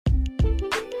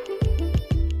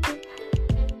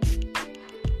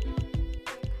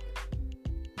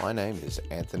My name is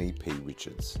Anthony P.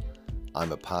 Richards.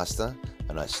 I'm a pastor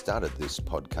and I started this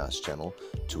podcast channel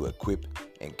to equip,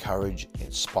 encourage,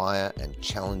 inspire and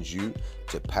challenge you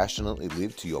to passionately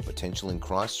live to your potential in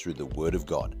Christ through the Word of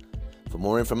God. For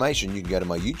more information, you can go to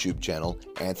my YouTube channel,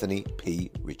 Anthony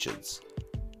P. Richards.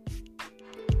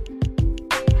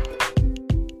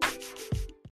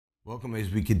 Welcome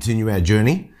as we continue our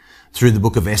journey through the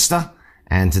book of Esther.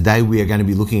 And today we are going to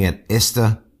be looking at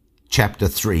Esther chapter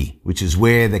 3, which is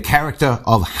where the character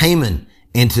of Haman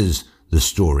enters the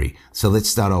story. So let's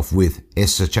start off with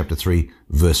Esther chapter 3,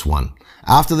 verse 1.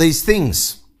 After these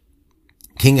things,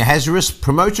 King Ahasuerus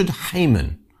promoted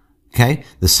Haman,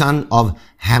 the son of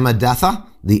Hammedatha,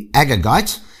 the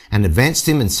Agagite, and advanced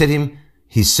him and set him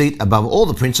his seat above all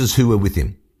the princes who were with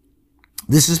him.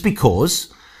 This is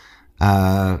because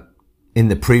in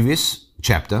the previous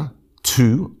chapter,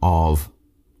 two of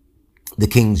the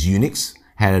king's eunuchs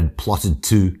had plotted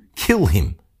to kill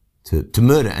him, to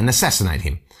murder and assassinate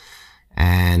him.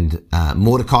 And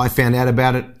Mordecai found out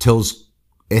about it, tells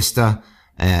Esther.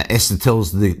 Esther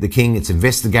tells the king, it's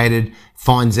investigated,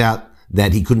 finds out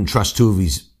that he couldn't trust two of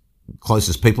his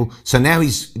closest people. So now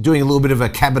he's doing a little bit of a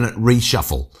cabinet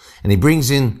reshuffle. And he brings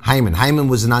in Haman. Haman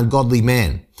was an ungodly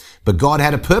man. But God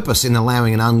had a purpose in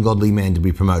allowing an ungodly man to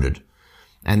be promoted.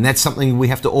 And that's something we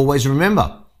have to always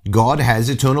remember. God has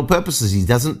eternal purposes. He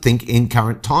doesn't think in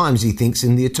current times. He thinks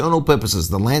in the eternal purposes,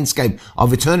 the landscape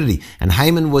of eternity. And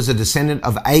Haman was a descendant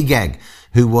of Agag,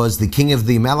 who was the king of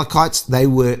the Amalekites. They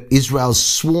were Israel's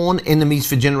sworn enemies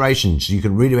for generations. You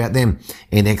can read about them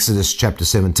in Exodus chapter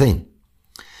 17.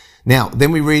 Now,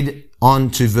 then we read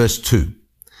on to verse 2.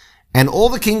 And all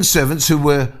the king's servants who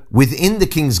were within the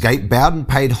king's gate bowed and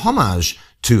paid homage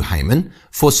to Haman,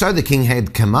 for so the king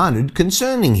had commanded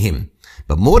concerning him.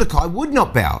 But Mordecai would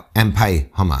not bow and pay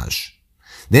homage.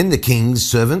 Then the king's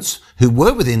servants who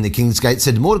were within the king's gate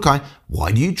said to Mordecai,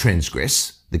 why do you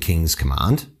transgress the king's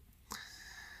command?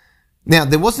 Now,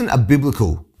 there wasn't a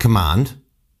biblical command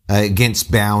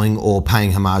against bowing or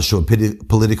paying homage to a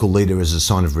political leader as a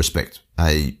sign of respect.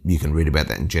 You can read about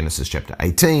that in Genesis chapter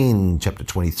 18, chapter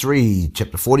 23,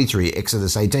 chapter 43,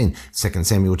 Exodus 18, 2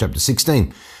 Samuel chapter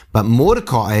 16. But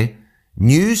Mordecai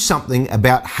knew something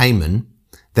about Haman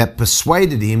that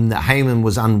persuaded him that Haman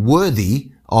was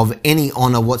unworthy of any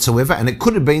honor whatsoever, and it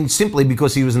could have been simply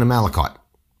because he was an Amalekite.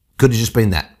 Could have just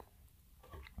been that.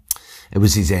 It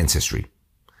was his ancestry.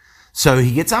 So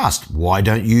he gets asked, why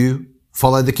don't you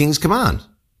follow the king's command?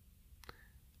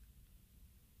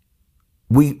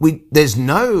 There's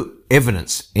no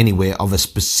evidence anywhere of a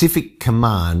specific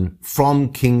command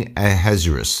from King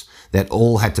Ahasuerus that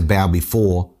all had to bow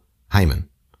before Haman.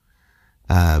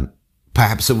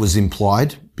 Perhaps it was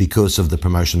implied because of the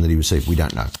promotion that he received. We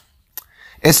don't know.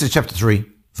 Esther chapter 3,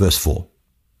 verse 4.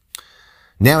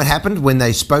 Now it happened when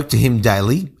they spoke to him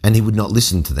daily, and he would not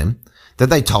listen to them, that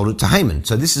they told it to Haman.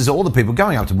 So this is all the people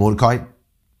going up to Mordecai.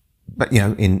 But,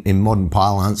 in modern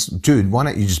parlance, dude, why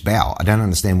don't you just bow? I don't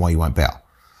understand why you won't bow.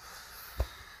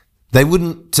 They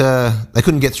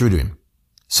couldn't get through to him.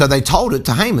 So they told it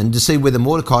to Haman to see whether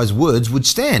Mordecai's words would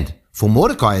stand. For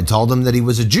Mordecai had told them that he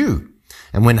was a Jew.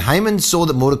 And when Haman saw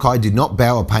that Mordecai did not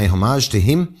bow or pay homage to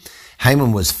him,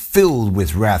 Haman was filled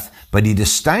with wrath, but he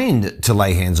disdained to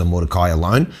lay hands on Mordecai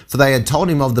alone, for they had told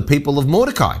him of the people of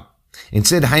Mordecai.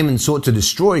 Instead, Haman sought to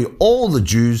destroy all the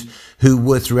Jews who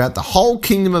were throughout the whole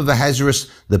kingdom of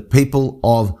Ahasuerus, the people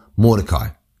of Mordecai.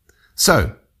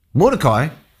 So, Mordecai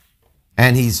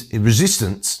and his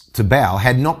resistance to bow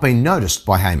had not been noticed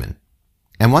by Haman.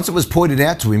 And once it was pointed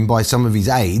out to him by some of his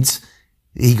aides,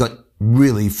 he got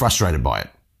really frustrated by it.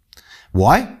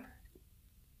 Why?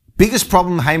 Biggest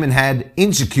problem Haman had,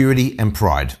 insecurity and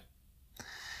pride.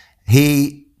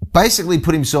 He basically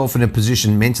put himself in a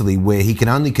position mentally where he can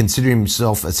only consider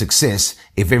himself a success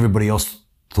if everybody else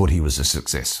thought he was a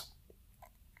success.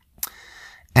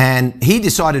 And he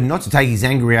decided not to take his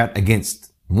anger out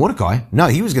against Mordecai. No,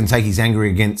 he was going to take his anger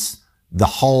against the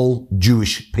whole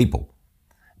Jewish people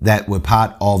that were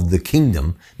part of the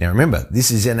kingdom. Now remember,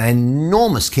 this is an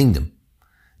enormous kingdom.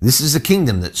 This is a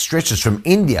kingdom that stretches from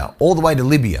India all the way to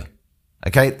Libya.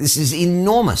 This is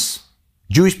enormous.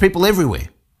 Jewish people everywhere.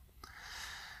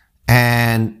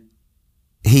 And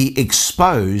he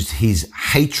exposed his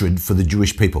hatred for the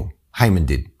Jewish people. Haman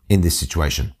did in this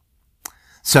situation.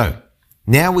 So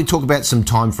now we talk about some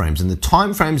time frames, and the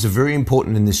time frames are very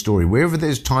important in this story. Wherever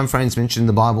there's time frames mentioned in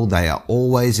the Bible, they are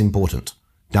always important.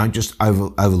 Don't just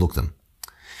overlook them.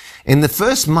 In the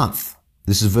first month,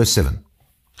 this is verse 7,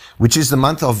 which is the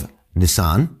month of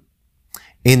Nisan,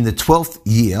 in the 12th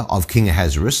year of King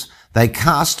Ahasuerus, they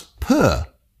cast Pur,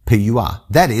 P-U-R,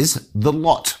 that is, the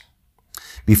lot,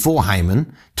 before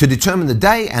Haman to determine the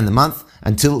day and the month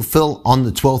until it fell on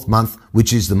the 12th month,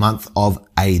 which is the month of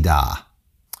Adar.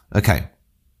 Okay.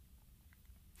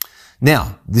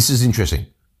 Now, this is interesting.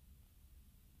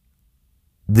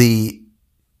 The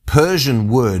Persian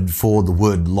word for the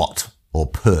word lot, or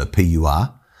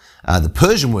P-U-R, the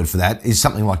Persian word for that is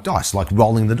something like dice, like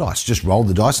rolling the dice. Just roll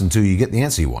the dice until you get the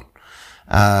answer you want.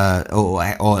 Or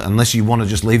unless you want to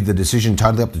just leave the decision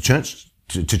totally up to chance,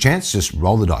 just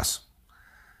roll the dice.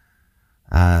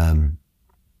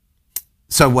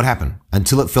 So what happened?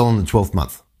 Until it fell on the 12th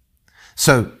month.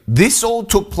 So this all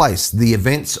took place, the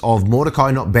events of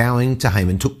Mordecai not bowing to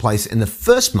Haman took place in the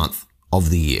first month of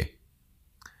the year.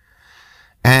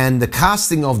 And the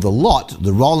casting of the lot,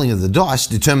 the rolling of the dice,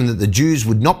 determined that the Jews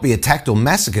would not be attacked or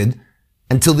massacred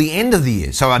until the end of the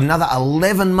year. So another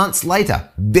 11 months later.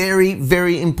 Very,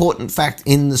 very important fact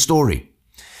in the story,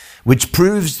 which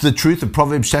proves the truth of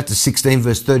Proverbs chapter 16,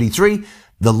 verse 33.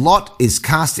 The lot is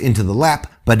cast into the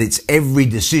lap, but its every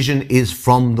decision is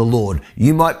from the Lord.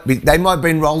 They might have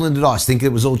been rolling the dice, thinking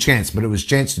it was all chance, but it was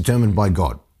chance determined by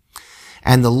God.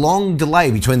 And the long delay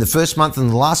between the first month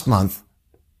and the last month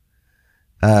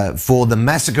for the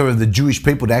massacre of the Jewish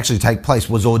people to actually take place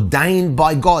was ordained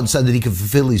by God so that he could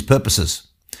fulfill his purposes.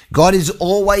 God is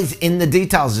always in the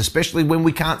details, especially when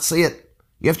we can't see it.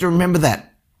 You have to remember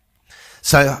that.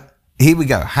 So here we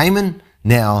go. Haman,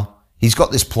 now he's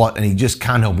got this plot and he just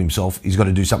can't help himself. He's got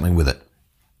to do something with it.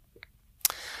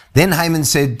 Then Haman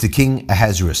said to King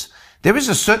Ahasuerus, "There is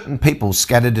a certain people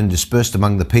scattered and dispersed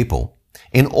among the people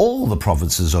in all the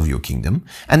provinces of your kingdom,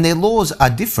 and their laws are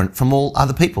different from all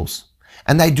other peoples.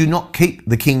 And they do not keep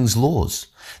the king's laws.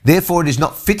 Therefore it is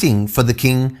not fitting for the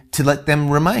king to let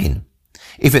them remain.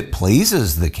 If it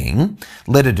pleases the king,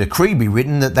 let a decree be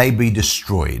written that they be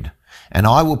destroyed. And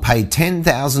I will pay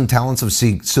 10,000 talents of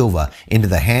silver into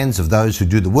the hands of those who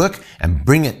do the work and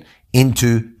bring it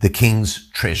into the king's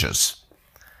treasures."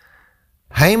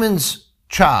 Haman's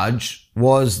charge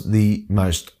was the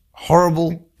most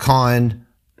horrible kind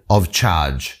of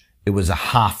charge. It was a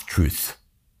half-truth.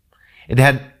 It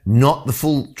had not the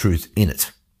full truth in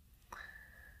it.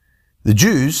 The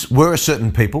Jews were a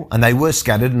certain people, and they were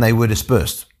scattered and they were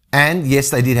dispersed. And yes,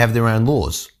 they did have their own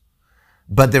laws.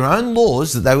 But their own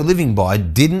laws that they were living by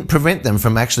didn't prevent them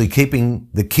from actually keeping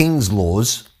the king's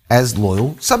laws as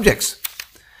loyal subjects.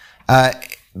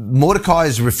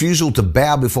 Mordecai's refusal to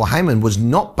bow before Haman was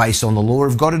not based on the law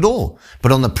of God at all,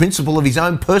 but on the principle of his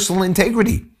own personal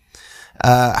integrity.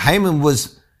 Haman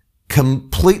was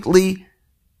completely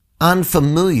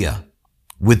unfamiliar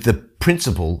with the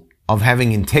principle of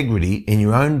having integrity in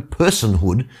your own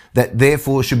personhood that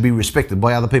therefore should be respected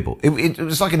by other people. It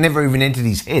was like it never even entered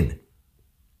his head.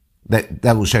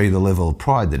 That will show you the level of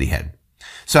pride that he had.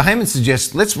 So Haman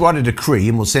suggests, let's write a decree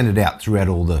and we'll send it out throughout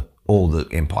all the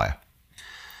empire.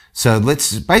 So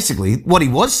basically what he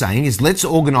was saying is, let's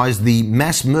organize the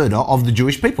mass murder of the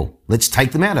Jewish people. Let's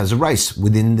take them out as a race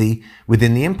within the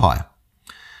empire.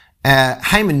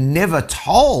 Haman never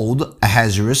told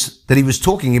Ahasuerus that he was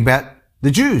talking about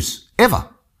the Jews, ever.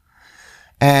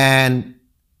 And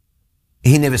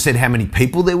he never said how many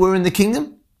people there were in the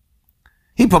kingdom.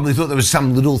 He probably thought there was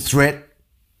some little threat.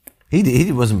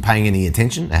 He wasn't paying any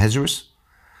attention, Ahasuerus.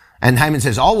 And Haman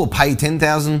says, I will pay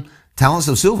 10,000 talents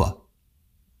of silver.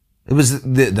 It was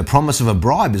the promise of a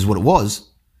bribe is what it was.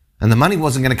 And the money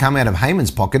wasn't going to come out of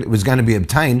Haman's pocket. It was going to be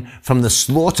obtained from the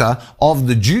slaughter of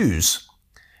the Jews.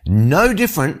 No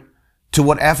different to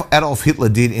what Adolf Hitler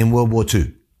did in World War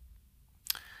II.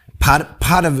 Part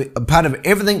of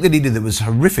everything that he did that was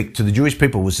horrific to the Jewish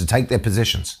people was to take their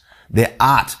possessions, their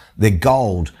art, their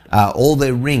gold, all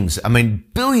their rings. I mean,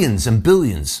 billions and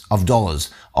billions of dollars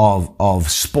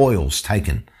of spoils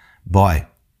taken by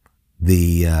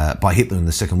Hitler in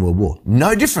the Second World War.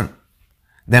 No different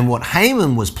than what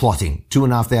Haman was plotting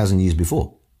 2,500 years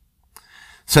before.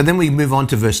 So then we move on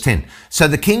to verse 10. So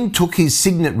the king took his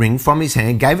signet ring from his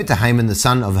hand, gave it to Haman, the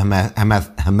son of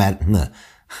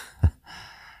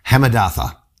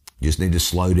Hammedatha. You just need to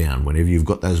slow down. Whenever you've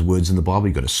got those words in the Bible,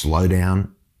 you've got to slow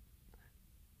down,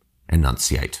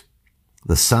 enunciate.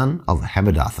 The son of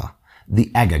Hammedatha, the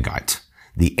Agagite,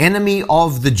 the enemy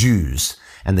of the Jews.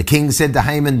 And the king said to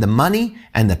Haman, the money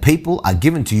and the people are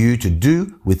given to you to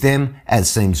do with them as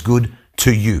seems good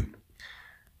to you.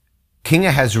 King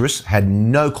Ahasuerus had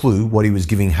no clue what he was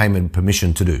giving Haman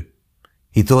permission to do.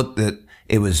 He thought that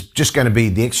it was just going to be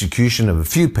the execution of a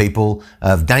few people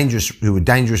who were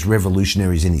dangerous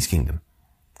revolutionaries in his kingdom.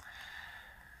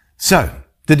 So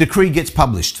the decree gets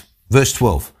published. Verse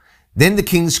 12. Then the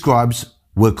king's scribes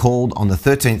were called on the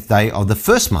 13th day of the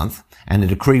first month, and the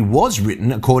decree was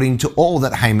written according to all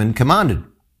that Haman commanded.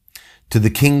 to the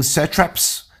king's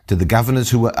satraps, to the governors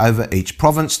who were over each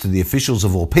province, to the officials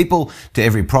of all people, to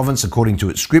every province according to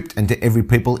its script, and to every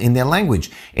people in their language.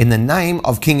 In the name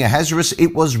of King Ahasuerus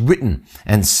it was written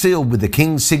and sealed with the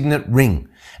king's signet ring.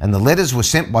 And the letters were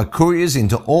sent by couriers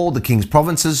into all the king's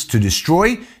provinces to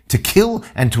destroy, to kill,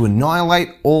 and to annihilate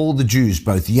all the Jews,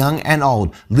 both young and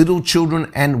old, little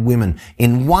children and women,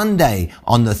 in one day,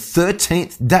 on the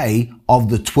 13th day of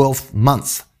the 12th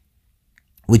month,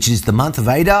 which is the month of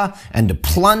Adar, and to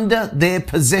plunder their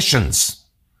possessions.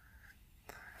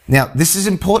 Now, this is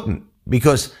important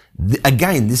because,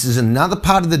 again, this is another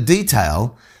part of the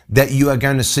detail that you are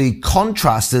going to see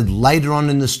contrasted later on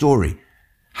in the story.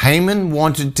 Haman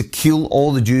wanted to kill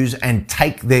all the Jews and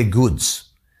take their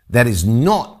goods. That is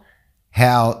not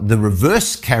how the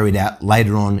reverse carried out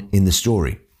later on in the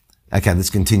story. Okay, let's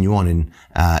continue on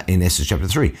in Esther chapter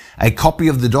 3. A copy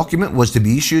of the document was to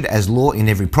be issued as law in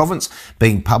every province,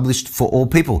 being published for all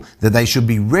people, that they should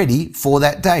be ready for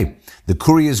that day. The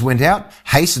couriers went out,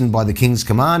 hastened by the king's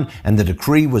command, and the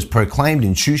decree was proclaimed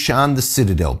in Shushan the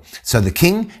citadel. So the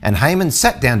king and Haman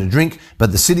sat down to drink,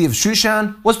 but the city of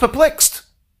Shushan was perplexed.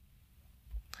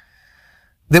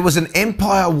 There was an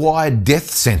empire-wide death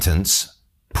sentence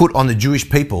put on the Jewish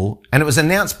people, and it was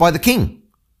announced by the king,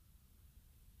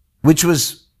 which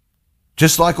was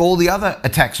just like all the other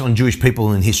attacks on Jewish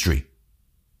people in history.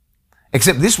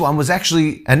 Except this one was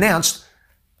actually announced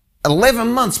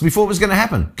 11 months before it was going to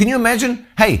happen. Can you imagine?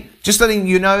 Hey, just letting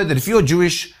you know that if you're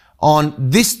Jewish on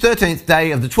this 13th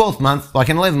day of the 12th month, like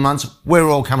in 11 months, we're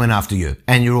all coming after you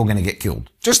and you're all going to get killed.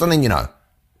 Just letting you know.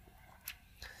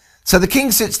 So the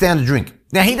king sits down to drink.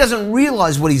 Now, he doesn't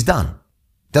realize what he's done.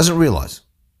 Doesn't realize.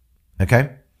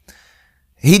 Okay?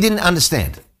 He didn't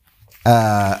understand.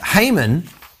 Haman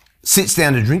sits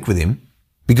down to drink with him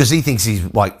because he thinks he's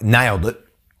nailed it.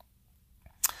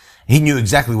 He knew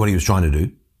exactly what he was trying to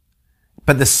do.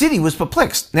 But the city was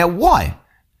perplexed. Now, why?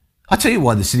 I'll tell you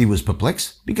why the city was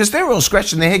perplexed. Because they were all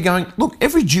scratching their head going, look,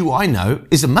 every Jew I know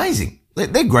is amazing.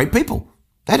 They're great people.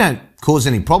 They don't cause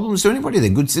any problems to anybody. They're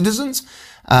good citizens.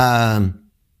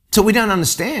 So we don't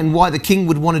understand why the king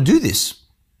would want to do this.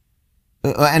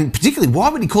 And particularly, why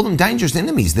would he call them dangerous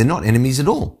enemies? They're not enemies at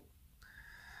all.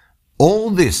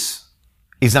 All this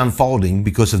is unfolding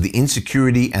because of the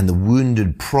insecurity and the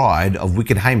wounded pride of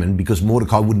wicked Haman because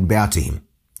Mordecai wouldn't bow to him.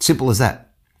 Simple as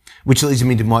that. Which leads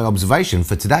me to my observation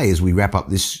for today as we wrap up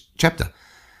this chapter.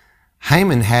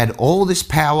 Haman had all this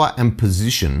power and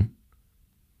position.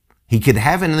 He could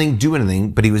have anything, do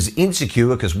anything, but he was insecure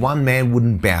because one man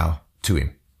wouldn't bow to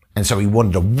him. And so he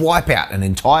wanted to wipe out an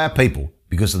entire people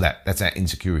because of that. That's how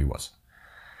insecure he was.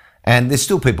 And there's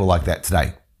still people like that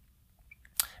today.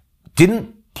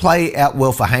 Didn't play out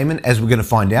well for Haman, as we're going to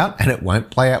find out, and it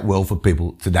won't play out well for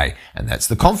people today. And that's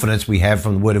the confidence we have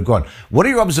from the Word of God. What are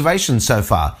your observations so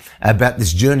far about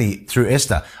this journey through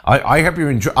Esther? I hope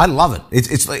you're I love it.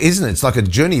 Isn't it? It's like a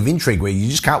journey of intrigue where you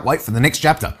just can't wait for the next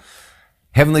chapter.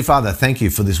 Heavenly Father, thank you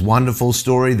for this wonderful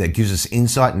story that gives us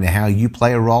insight into how you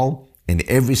play a role in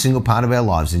every single part of our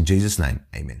lives. In Jesus' name,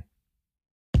 amen.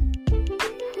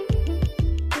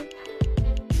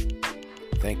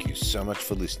 Thank you so much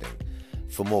for listening.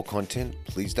 For more content,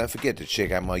 please don't forget to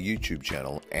check out my YouTube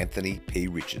channel, Anthony P.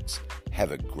 Richards.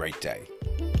 Have a great day.